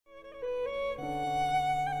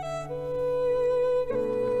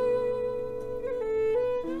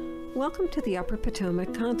Welcome to the Upper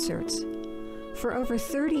Potomac Concerts. For over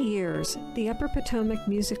 30 years, the Upper Potomac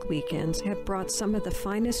Music Weekends have brought some of the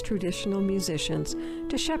finest traditional musicians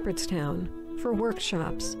to Shepherdstown for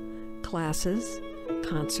workshops, classes,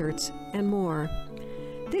 concerts, and more.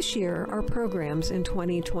 This year, our programs in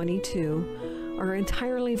 2022 are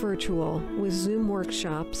entirely virtual with Zoom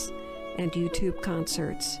workshops and YouTube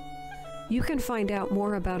concerts. You can find out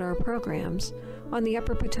more about our programs on the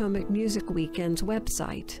Upper Potomac Music Weekend's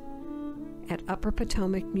website at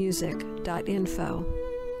upperpotomacmusic.info.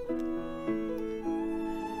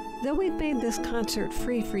 Though we've made this concert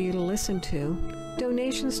free for you to listen to,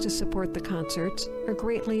 donations to support the concerts are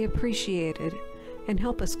greatly appreciated and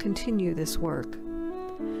help us continue this work.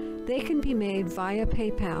 They can be made via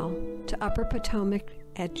PayPal to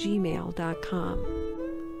upperpotomac@gmail.com.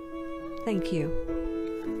 Thank you.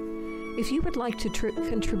 If you would like to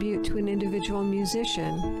contribute to an individual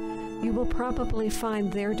musician, you will probably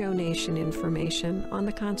find their donation information on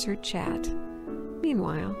the concert chat.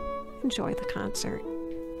 Meanwhile, enjoy the concert.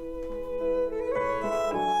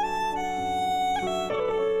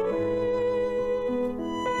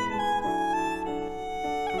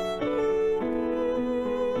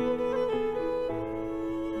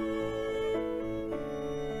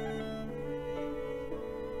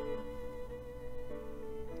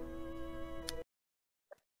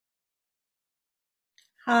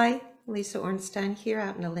 Hi, Lisa Ornstein here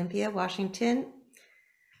out in Olympia, Washington.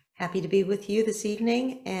 Happy to be with you this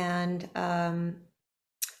evening, and I'm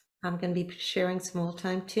going to be sharing some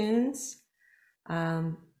old-time tunes,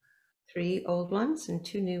 3 old ones and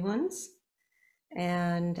 2 new ones.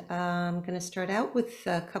 And I'm going to start out with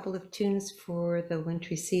a couple of tunes for the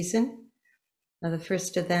wintry season. Now, the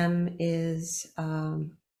first of them is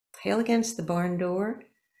Hail Against the Barn Door.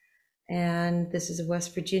 And this is a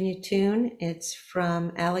West Virginia tune. It's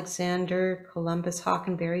from Alexander Columbus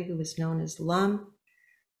Hockenberry, who was known as Lum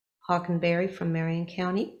Hockenberry from Marion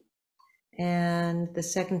County. And the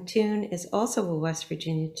second tune is also a West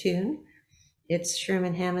Virginia tune. It's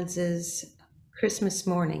Sherman Hammonds's Christmas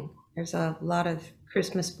Morning. There's a lot of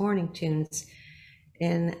Christmas morning tunes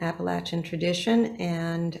in Appalachian tradition,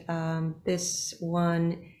 and this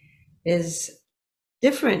one is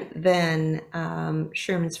different than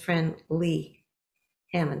Sherman's friend Lee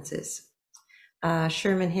Hammonds's.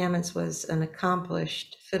 Sherman Hammonds was an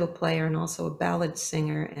accomplished fiddle player and also a ballad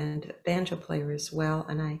singer and banjo player as well.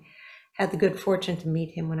 And I had the good fortune to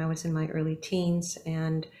meet him when I was in my early teens.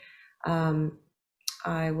 And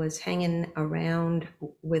I was hanging around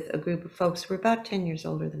with a group of folks who were about 10 years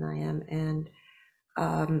older than I am. And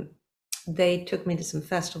they took me to some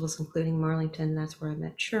festivals, including Marlington. That's where I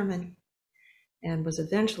met Sherman, and was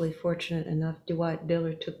eventually fortunate enough, Dwight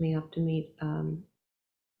Diller took me up to meet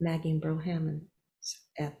Maggie and Burl Hammond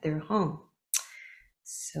at their home.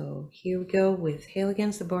 So here we go with Hail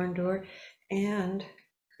Against the Barn Door and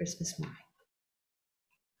Christmas Morning.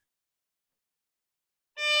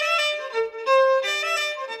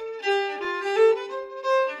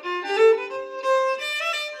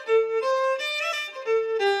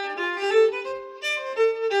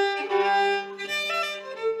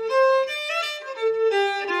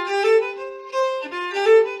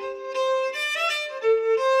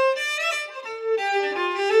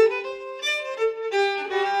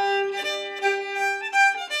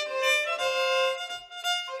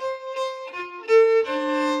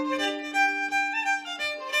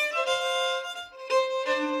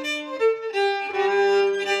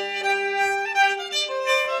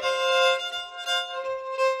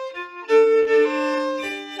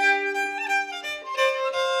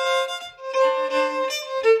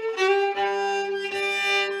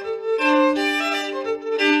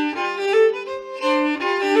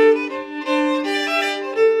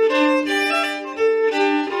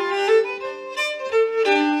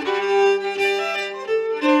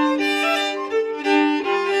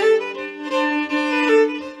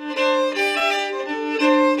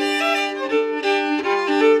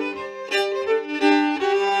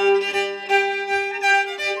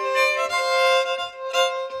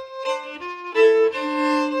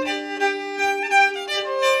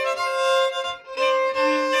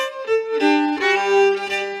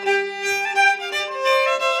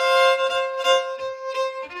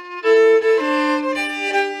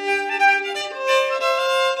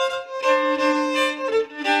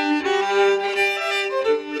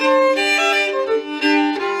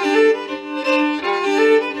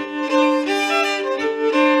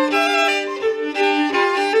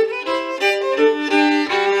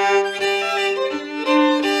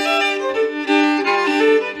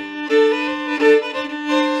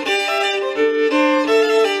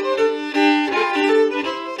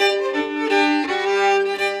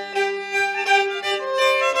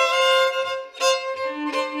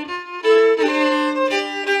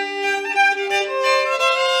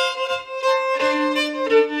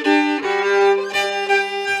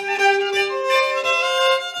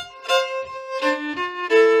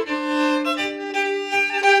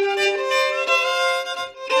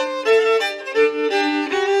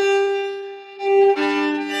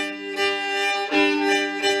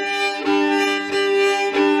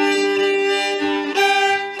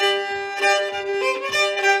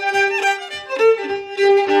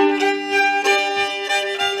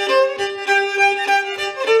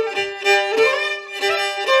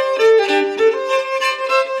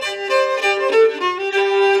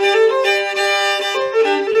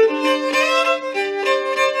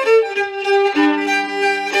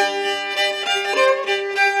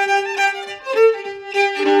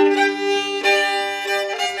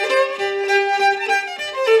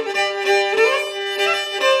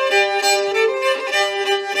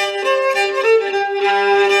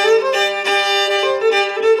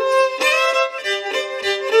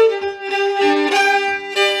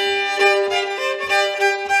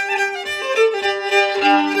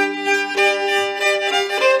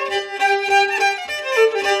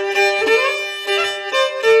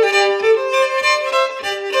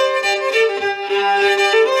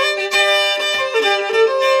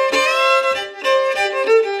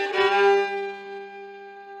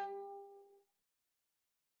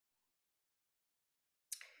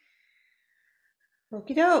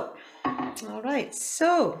 Okie doke. All right,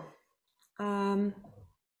 so the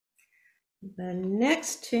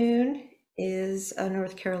next tune is a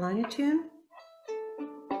North Carolina tune,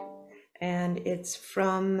 and it's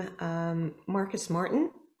from Marcus Martin,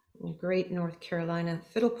 a great North Carolina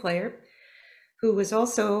fiddle player, who was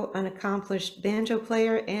also an accomplished banjo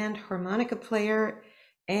player and harmonica player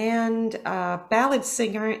and ballad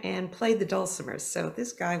singer and played the dulcimers. So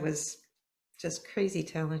this guy was just crazy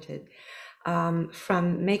talented,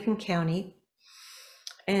 from Macon County.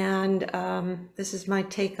 And this is my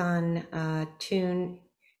take on a tune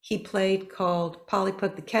he played called Polly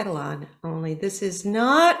Put the Kettle On, only this is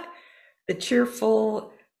not the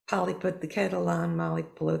cheerful Polly Put the Kettle On, Molly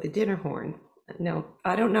Blow the Dinner Horn. No,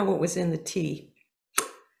 I don't know what was in the tea.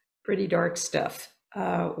 Pretty dark stuff,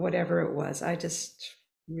 whatever it was. I just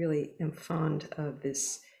really am fond of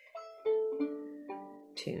this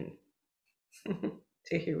tune.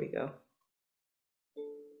 So here we go.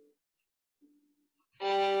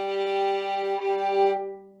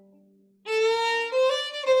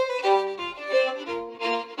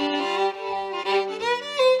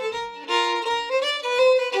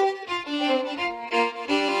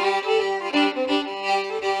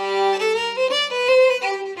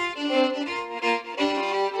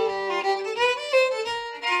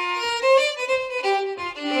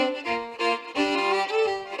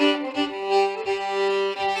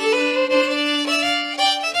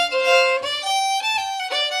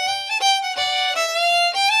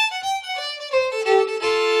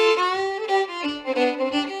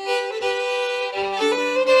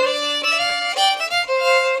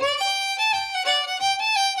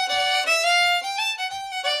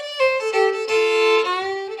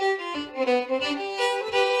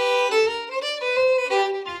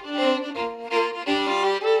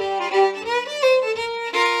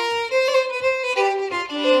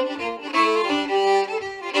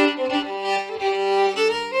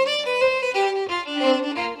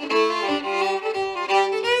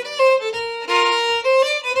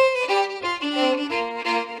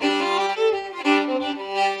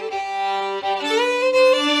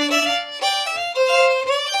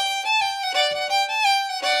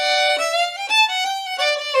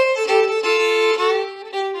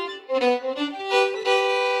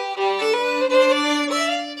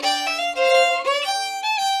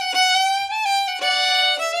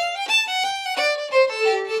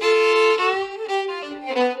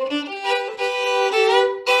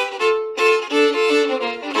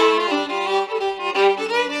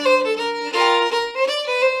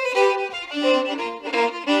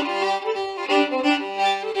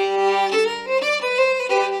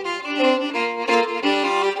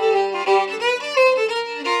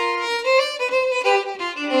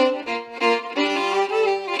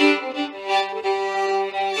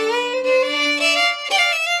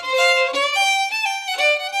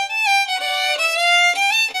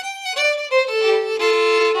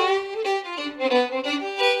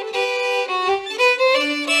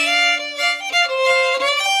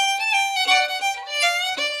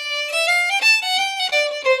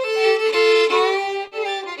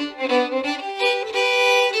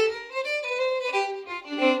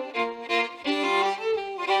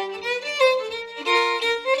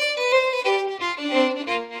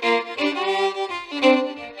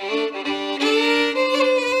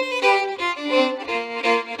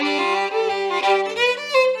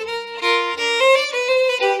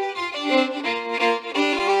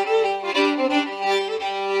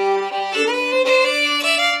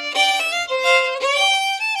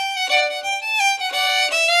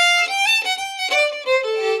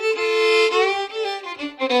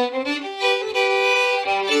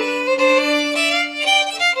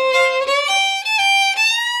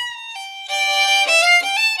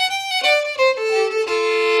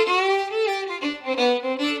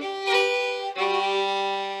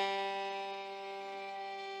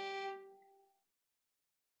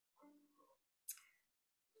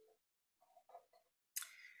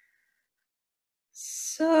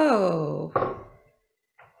 So,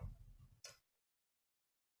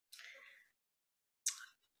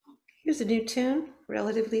 here's a new tune,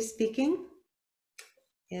 relatively speaking.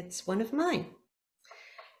 It's one of mine.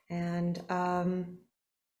 And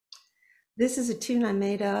this is a tune I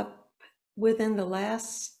made up within the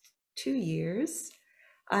last 2 years.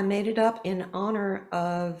 I made it up in honor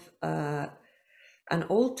of an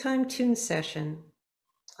old time tune session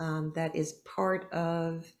that is part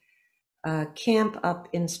of a camp up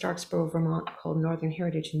in Starksboro, Vermont called Northern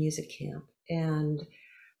Heritage Music Camp. And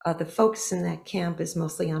the focus in that camp is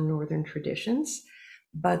mostly on Northern traditions,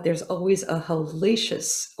 but there's always a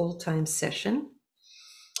hellacious old time session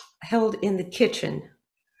held in the kitchen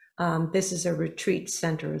This is a retreat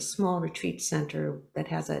center, a small retreat center that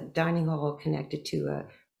has a dining hall connected to a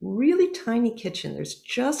really tiny kitchen. There's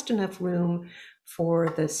just enough room for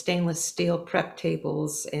the stainless steel prep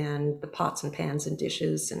tables and the pots and pans and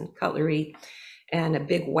dishes and cutlery, and a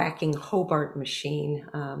big whacking Hobart machine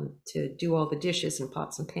to do all the dishes and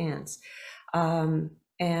pots and pans.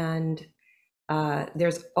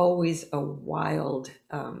 There's always a wild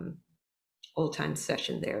old time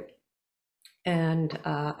session there. And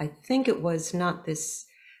I think it was not this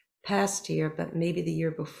past year, but maybe the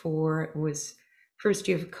year before. It was first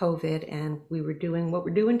year of COVID, and we were doing what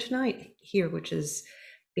we're doing tonight here, which is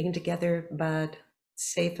being together but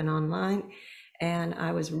safe and online. And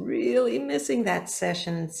I was really missing that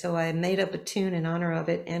session, and so I made up a tune in honor of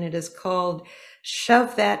it, and it is called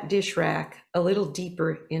 "Shove That Dish Rack a Little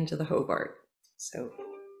Deeper into the Hobart." So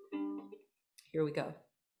here we go.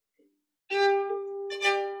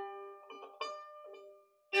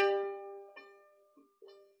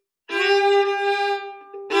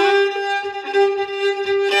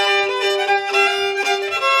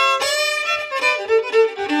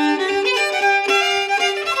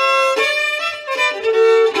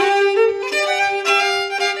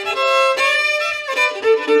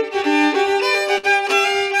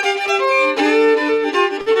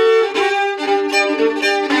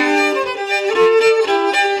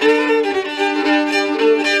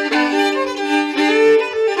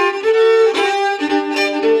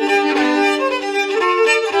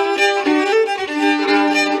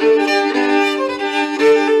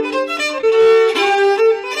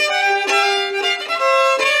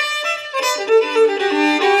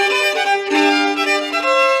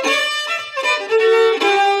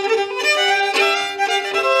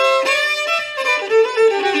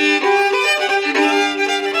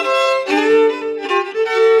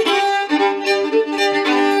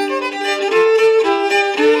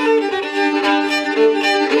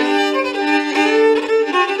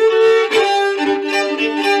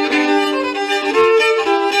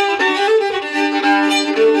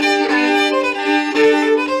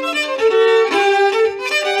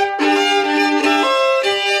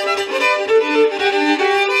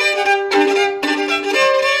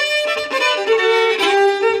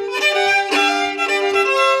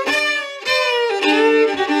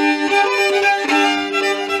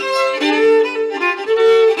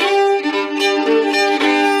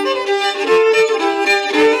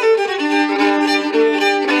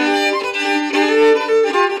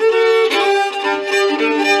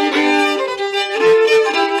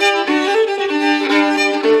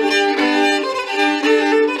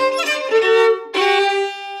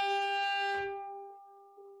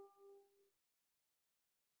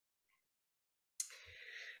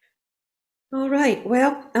 All right,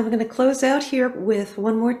 well, I'm going to close out here with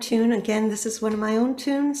one more tune. Again, this is one of my own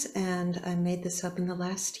tunes, and I made this up in the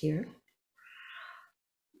last year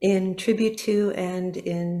in tribute to and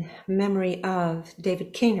in memory of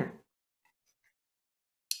David Kaner,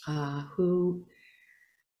 who,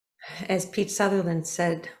 as Pete Sutherland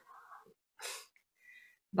said,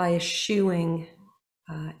 by eschewing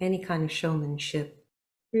any kind of showmanship,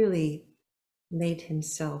 really made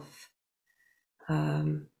himself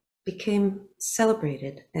became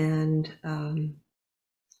celebrated, and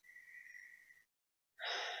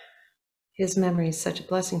his memory is such a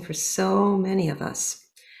blessing for so many of us.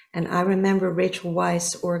 And I remember Rachel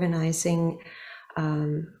Weisz organizing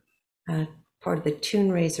part of the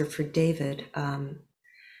Tune Raiser for David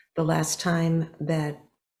the last time that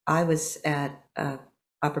I was at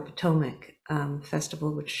Upper Potomac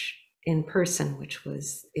Festival, which in person, which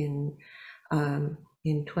was in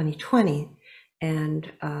 2020.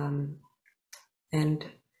 And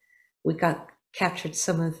we captured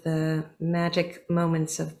some of the magic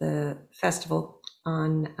moments of the festival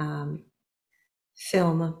on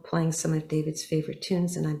film, playing some of David's favorite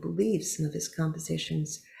tunes, and I believe some of his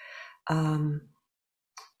compositions. So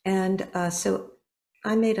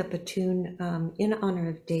I made up a tune in honor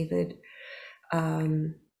of David,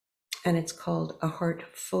 and it's called "A Heart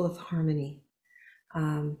Full of Harmony."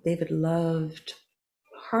 David loved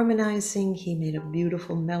harmonizing. He made up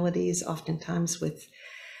beautiful melodies, oftentimes with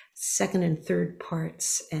second and third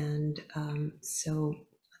parts, and so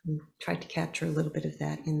I tried to capture a little bit of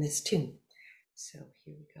that in this tune. So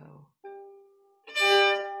here we go.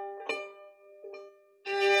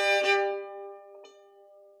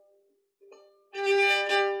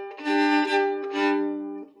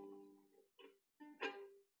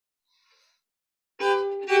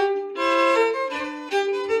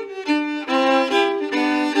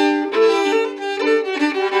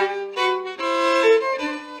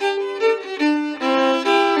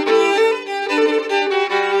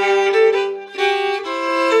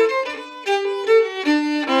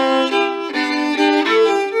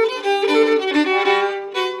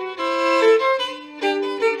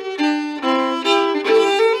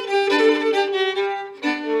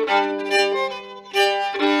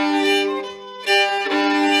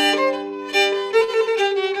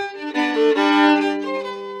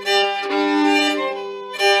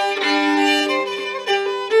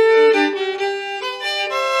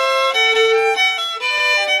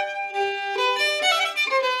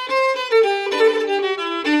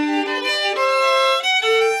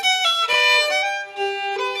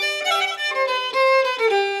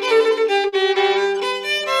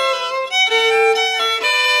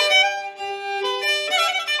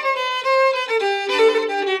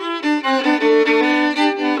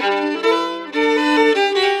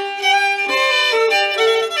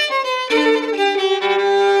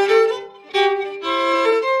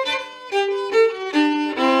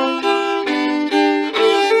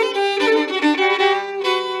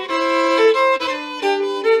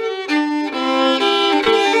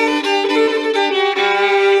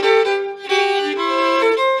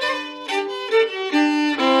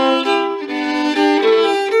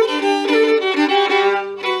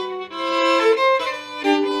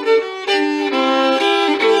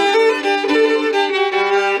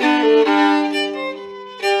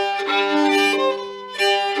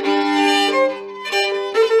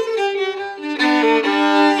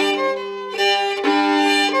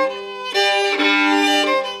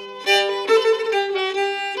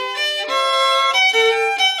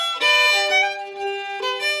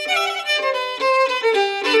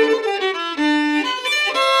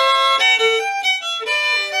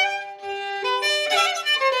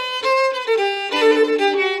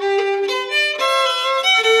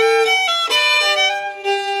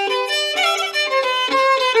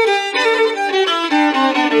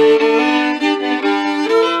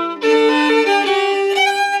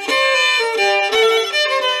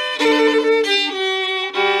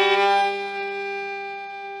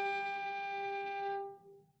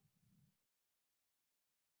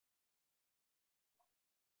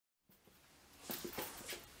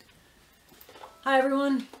 Hi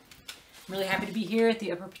everyone! I'm really happy to be here at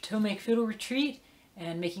the Upper Potomac Fiddle Retreat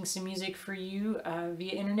and making some music for you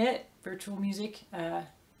via internet. Virtual music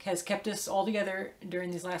has kept us all together during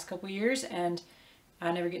these last couple years, and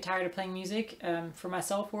I never get tired of playing music for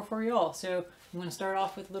myself or for y'all. So I'm going to start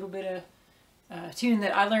off with a little bit of a tune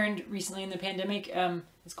that I learned recently in the pandemic.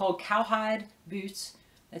 It's called Cowhide Boots.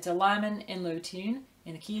 It's a Lyman and low tune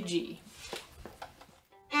in the key of G.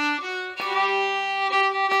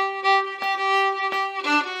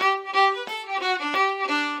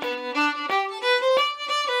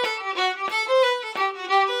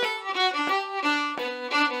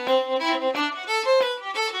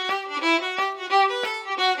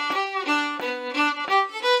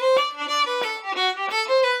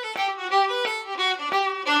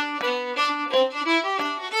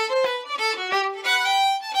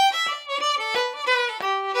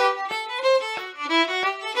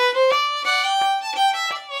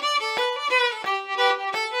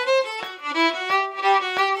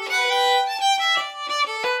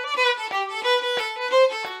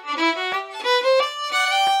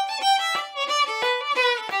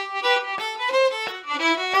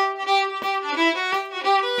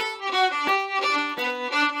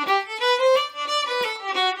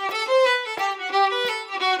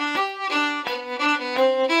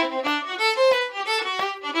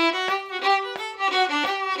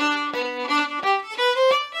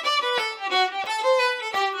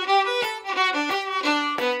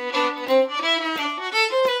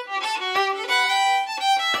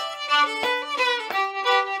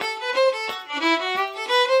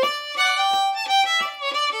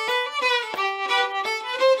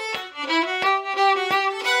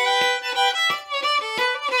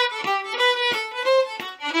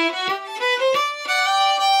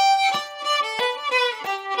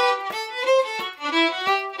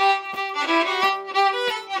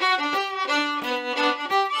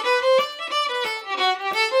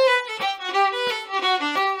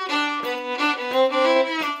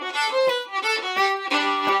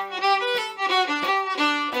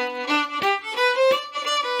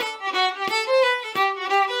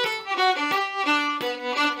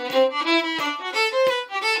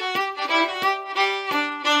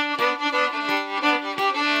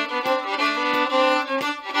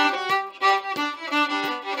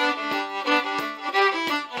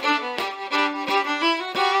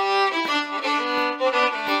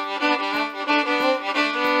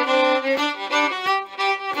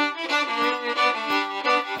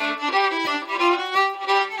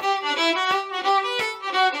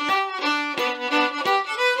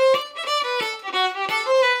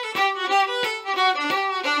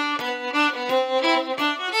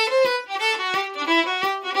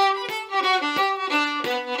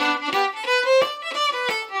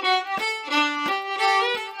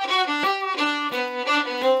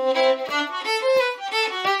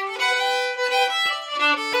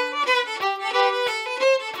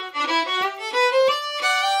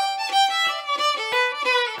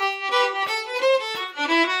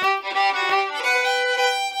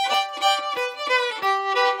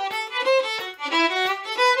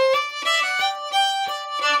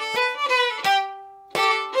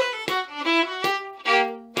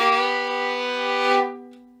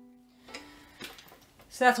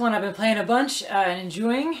 So that's one I've been playing a bunch and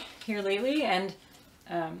enjoying here lately, and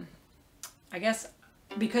I guess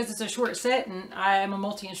because it's a short set and I am a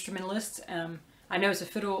multi-instrumentalist, I know it's a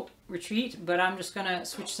fiddle retreat, but I'm just gonna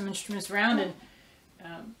switch some instruments around and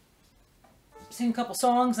sing a couple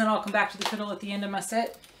songs, and I'll come back to the fiddle at the end of my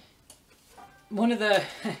set. One of the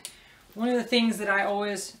things that I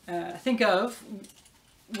always think of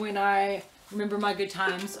when I remember my good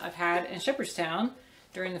times I've had in Shepherdstown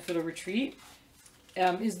during the fiddle retreat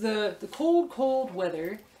is the cold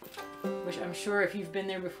weather, which I'm sure if you've been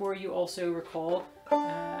there before you also recall. So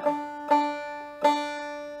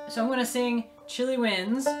I'm going to sing Chilly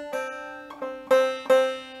Winds.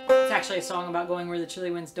 It's actually a song about going where the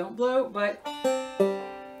chilly winds don't blow, but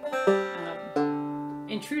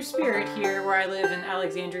in true spirit here where I live in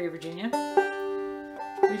Alexandria, Virginia,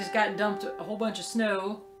 we just got dumped a whole bunch of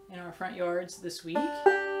snow in our front yards this week.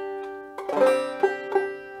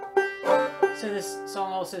 So this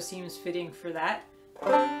song also seems fitting for that.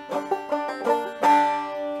 Feel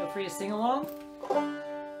free to sing along.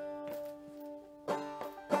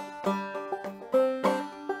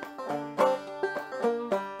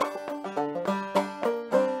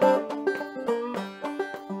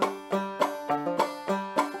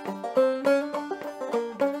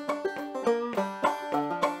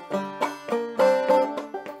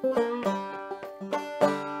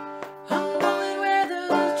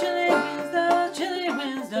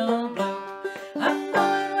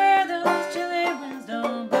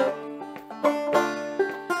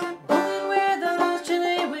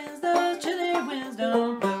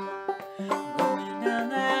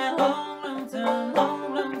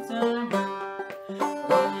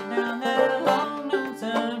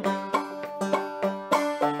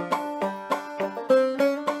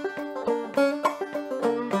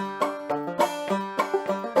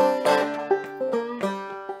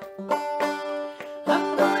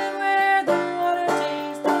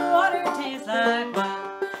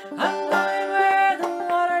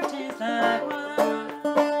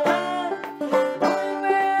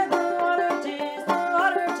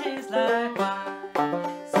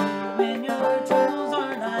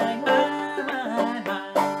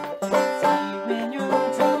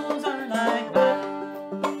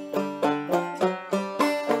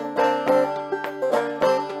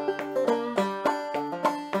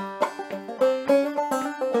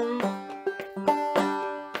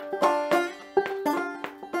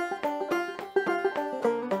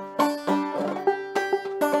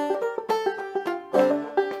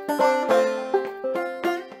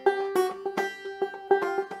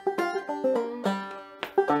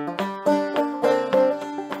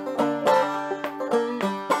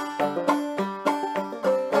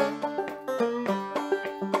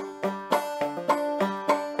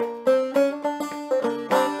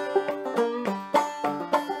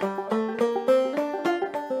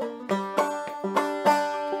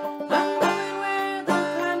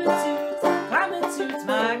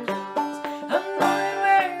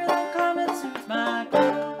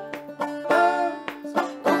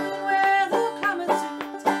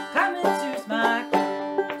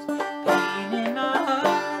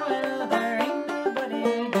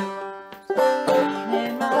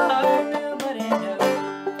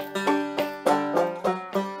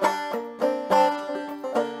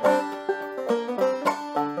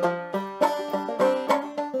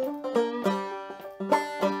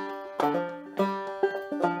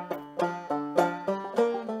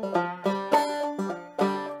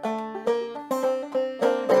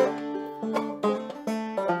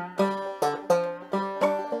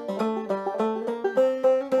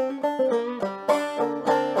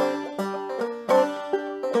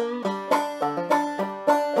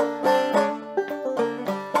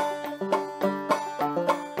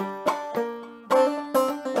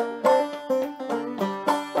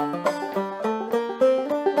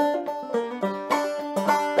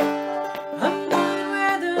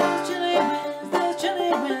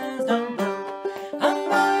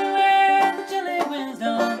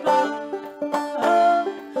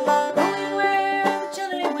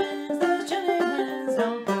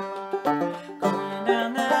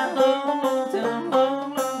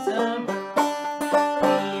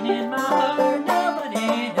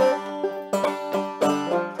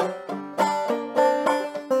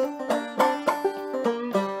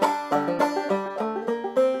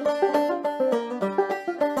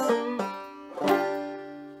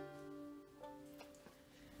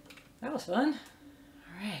 That was fun.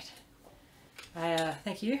 All right. I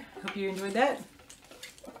thank you. Hope you enjoyed that.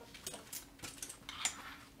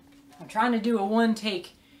 I'm trying to do a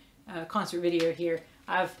one-take concert video here.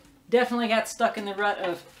 I've definitely got stuck in the rut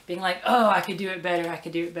of being like, oh, I could do it better, I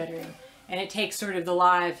could do it better. And it takes sort of the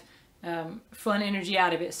live, fun energy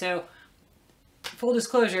out of it. So, full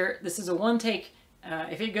disclosure, this is a one-take.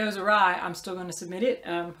 If it goes awry, I'm still going to submit it.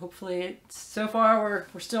 Hopefully, so far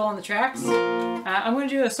we're still on the tracks. I'm going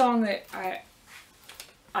to do a song that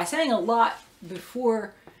I sang a lot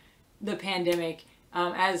before the pandemic,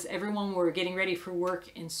 as everyone were getting ready for work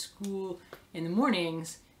and school in the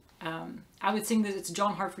mornings. I would sing this. It's a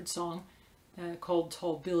John Hartford song called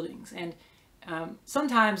 "Tall Buildings," and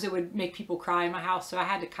sometimes it would make people cry in my house, so I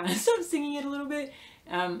had to kind of stop singing it a little bit.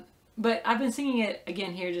 But I've been singing it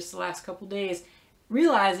again here just the last couple days,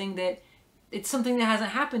 realizing that it's something that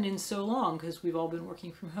hasn't happened in so long because we've all been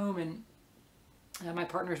working from home, and my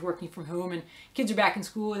partner's working from home, and kids are back in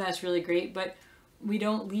school, and that's really great. But we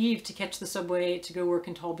don't leave to catch the subway to go work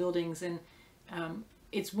in tall buildings, and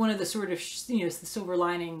it's one of the sort of, the silver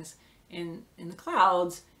linings in the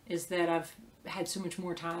clouds is that I've had so much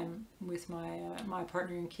more time with my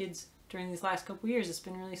partner and kids during these last couple years. It's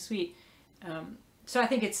been really sweet. So I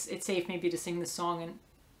think it's safe maybe to sing this song and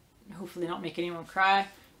hopefully not make anyone cry.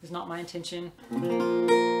 It's not my intention,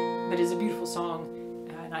 but it's a beautiful song,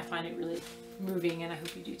 and I find it really moving, and I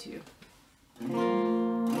hope you do too.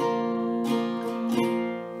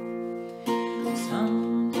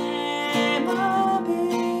 Someday, my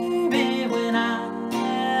baby, when I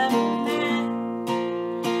am a man,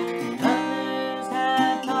 others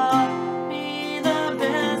have taught me the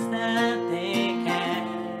best that they can.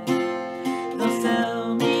 They'll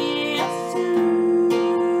sell me a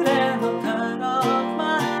suit and they'll cut off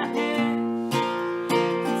my hair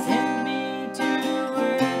and send me to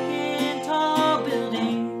work in tall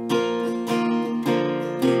buildings.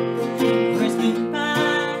 Where's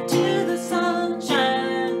goodbye to the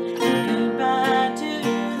sunshine and goodbye to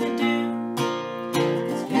the dew?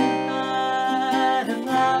 It's goodbye to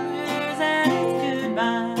flowers and it's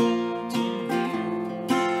goodbye to you.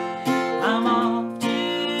 I'm off to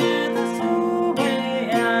the subway,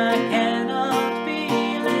 I cannot be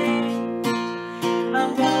late.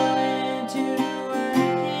 I'm going to work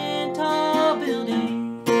in tall buildings.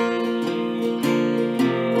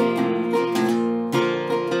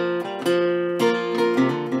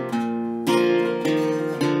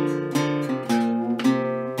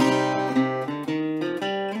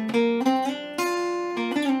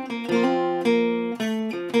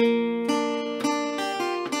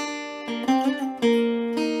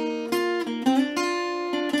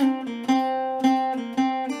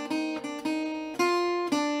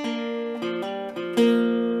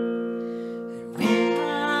 When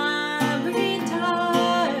I'm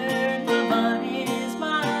retired, my money's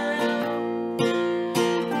my own.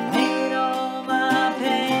 Made all my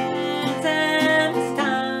payments and it's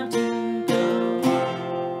time to go home.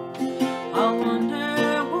 I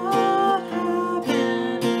wonder what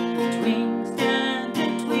happened between stand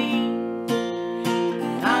between.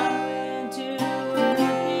 I went to work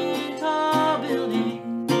in tall buildings.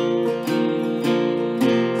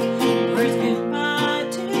 Where's goodbye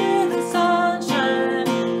to the sunshine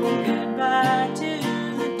and goodbye to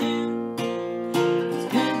the dew? It's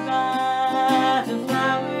goodbye to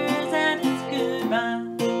flowers and it's goodbye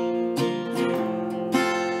to you.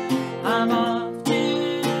 I'm off to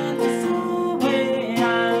the subway, I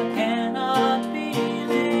cannot be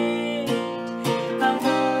late. I'm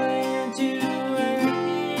going to work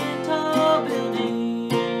in tall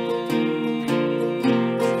buildings.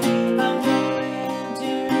 I'm going to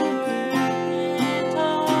work in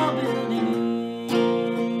tall buildings.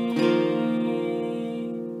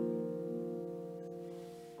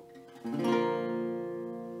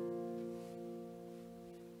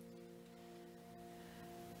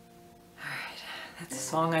 Alright, that's a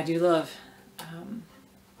song I do love.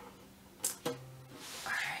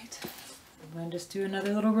 Alright, I'm going to just do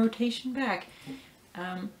another little rotation back.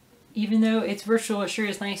 Even though it's virtual, it sure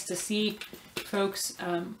is nice to see folks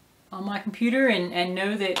on my computer and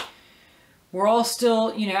know that we're all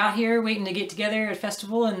still, out here waiting to get together at a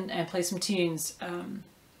festival and play some tunes. And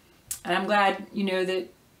I'm glad, that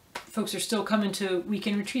folks are still coming to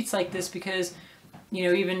weekend retreats like this because,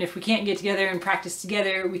 even if we can't get together and practice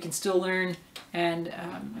together, we can still learn and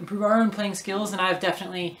improve our own playing skills. And I've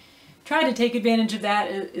definitely tried to take advantage of that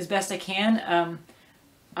as best I can.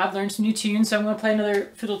 I've learned some new tunes, so I'm going to play another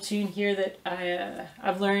fiddle tune here that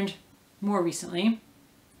I've learned more recently.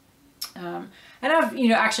 And I've,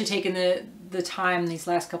 actually taken the time these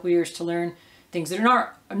last couple years to learn things that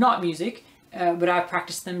are not music. but I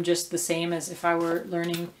practice them just the same as if I were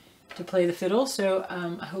learning to play the fiddle. So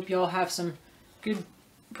I hope you all have some good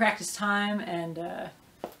practice time and a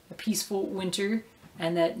peaceful winter,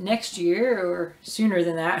 and that next year, or sooner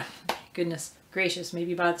than that, goodness gracious,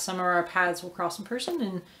 maybe by the summer our paths will cross in person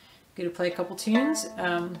and get to play a couple tunes.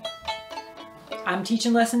 I'm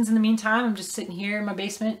teaching lessons in the meantime. I'm just sitting here in my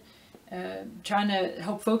basement trying to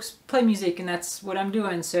help folks play music, and that's what I'm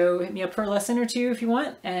doing. So hit me up for a lesson or two if you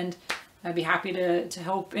want, and I'd be happy to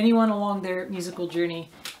help anyone along their musical journey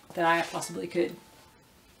that I possibly could.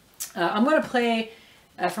 I'm going to play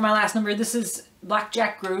for my last number. This is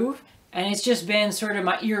Blackjack Grove, and it's just been sort of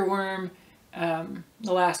my earworm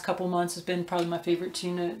the last couple months. Has been probably my favorite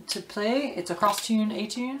tune to play. It's a cross tune, A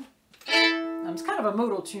tune. It's kind of a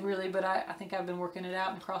modal tune really, but I think I've been working it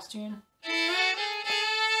out in cross tune.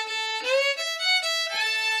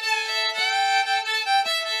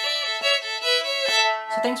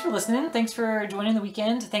 So thanks for listening. Thanks for joining the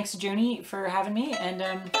weekend. Thanks to Joni for having me, and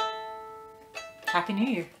Happy New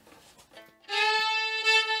Year.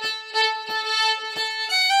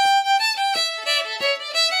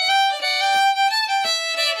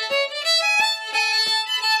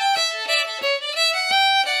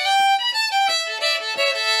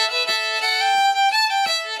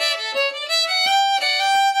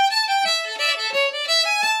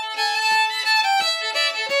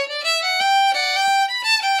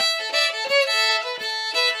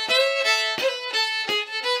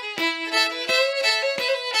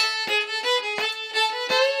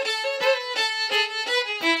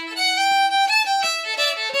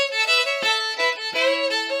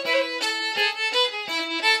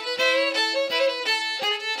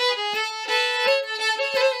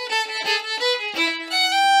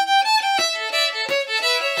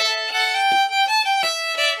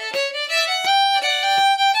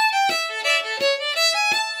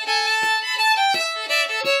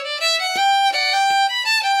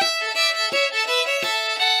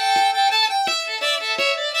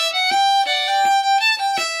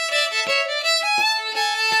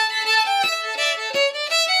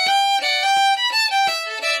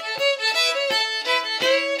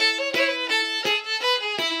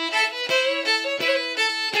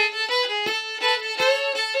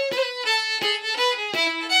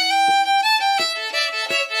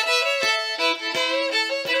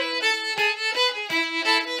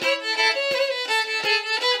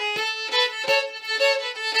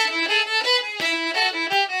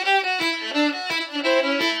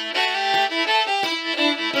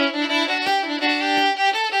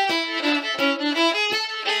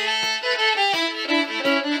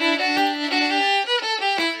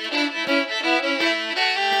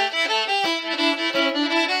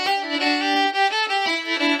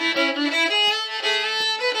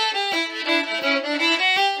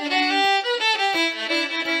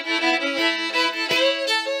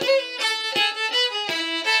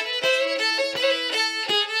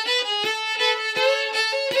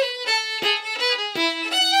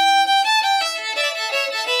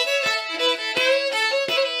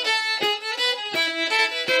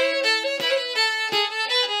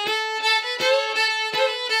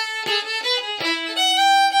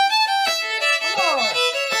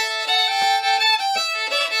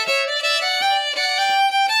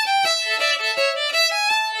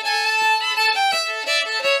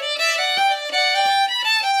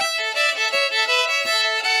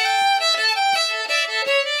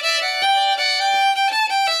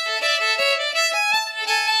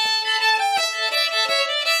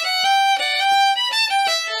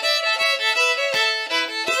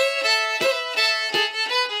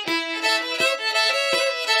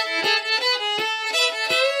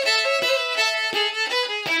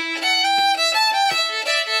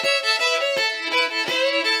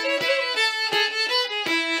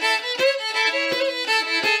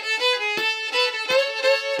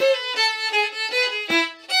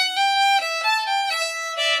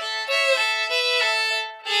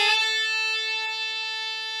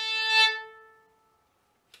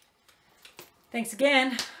 Thanks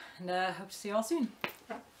again, and hope to see you all soon.